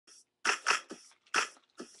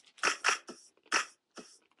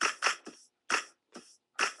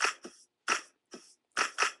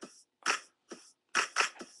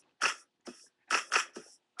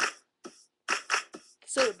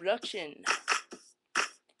TheSoloProduction.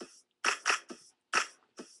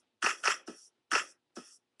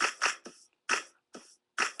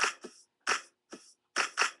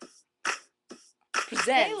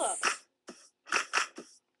 Presents.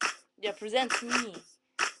 Yeah, presents me.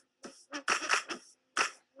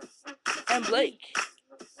 And Blake.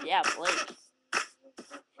 Yeah, Blake.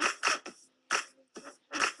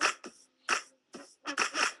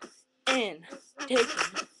 And taking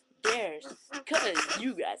dares, cause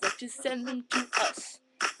you guys like to send them to us,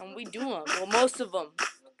 and we do them. Well, most of them,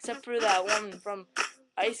 except for that one from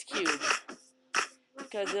Ice Cube,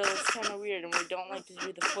 because it was kind of weird, and we don't like to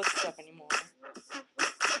do the foot stuff anymore.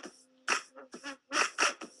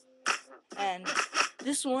 And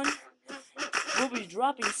this one, we'll be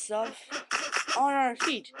dropping stuff on our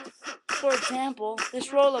feet. For example,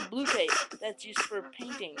 this roll of blue tape that's used for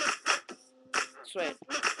painting. Sweet.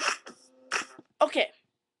 Okay,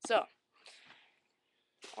 so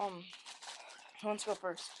who wants to go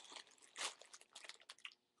first?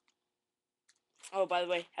 Oh, by the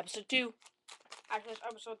way, episode 2. Actually, it's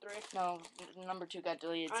episode 3. No, number 2 got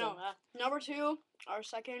deleted. I know that. Number 2, our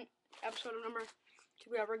second episode of number 2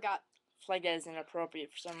 we ever got. Flagged as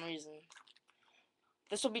inappropriate for some reason.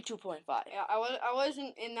 This will be 2.5. Yeah, I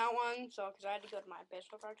wasn't in that one, so because I had to go to my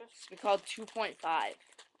baseball practice. It's called 2.5.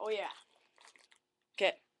 Oh yeah.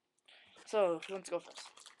 Okay. So who wants to go first?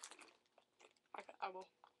 I will.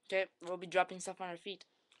 Okay, we'll be dropping stuff on our feet.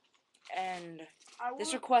 And I will.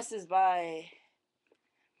 this request is by,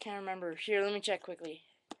 can't remember. Here, let me check quickly.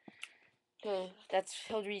 Okay, that's,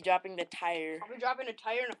 he'll be dropping the tire. I'll be dropping a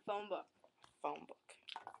tire and a phone book. Phone book.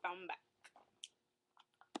 Phone back.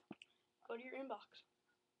 Go to your inbox.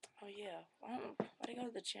 Oh yeah. Why'd I go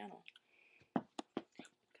to the channel?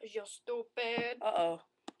 Cause you're stupid. Uh-oh.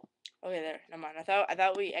 Okay, there. Never mind. I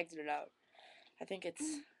thought we exited out. I think it's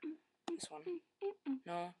this one.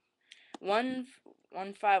 No.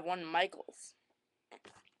 151 Michaels.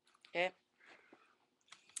 Okay.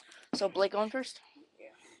 So Blake on first?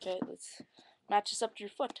 Yeah. Okay, let's match this up to your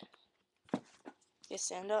foot. Okay,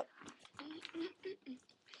 stand up.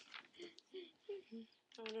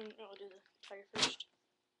 I'll do the tire first.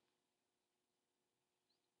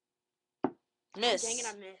 Miss. Dang it,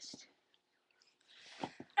 I missed.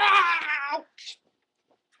 Ouch!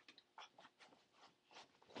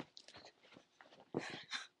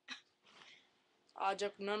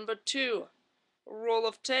 Object number 2. A roll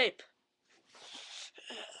of tape.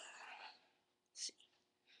 Let's see.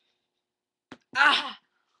 Ah!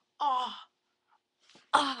 Oh!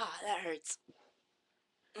 Ah, that hurts.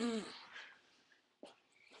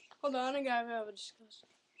 Hold on, I gotta have a discussion.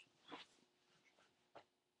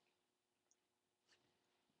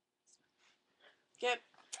 Okay.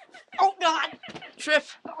 Oh God! Trip.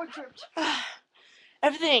 Oh, I tripped.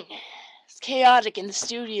 Everything is chaotic in the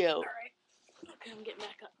studio. Alright. Okay, I'm getting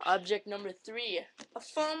back up. Object number 3. A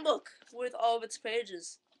phone book with all of its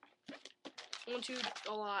pages. 1, 2,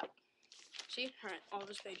 a lot. See? Alright, all of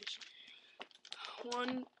his pages.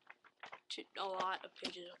 1, 2, a lot of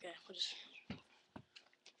pages. Okay, we'll just.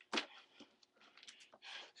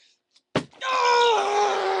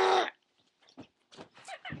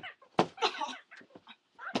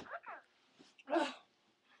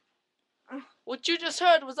 What you just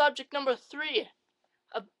heard was object number 3.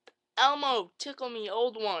 A Elmo Tickle Me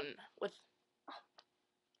old one with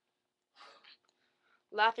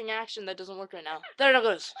laughing action that doesn't work right now. There it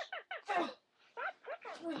goes.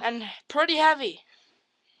 And pretty heavy.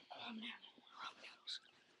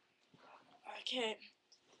 Okay.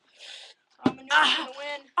 I'm gonna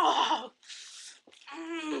win. Oh.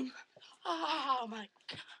 Oh my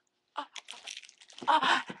God.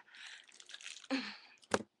 Ah.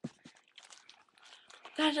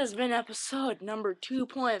 That has been episode number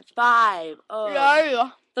 2.5 of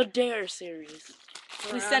the Dare series.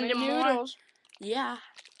 Please send in more. Yeah.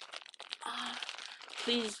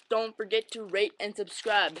 Please don't forget to rate and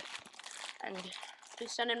subscribe. And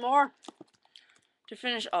Please send in more. to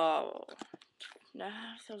finish, I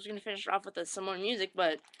was gonna finish off with some more music,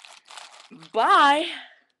 but bye.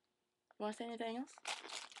 You wanna say anything else?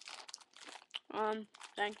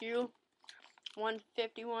 Thank you.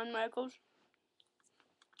 151 Michaels.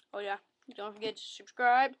 Oh yeah. Don't forget to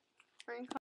subscribe.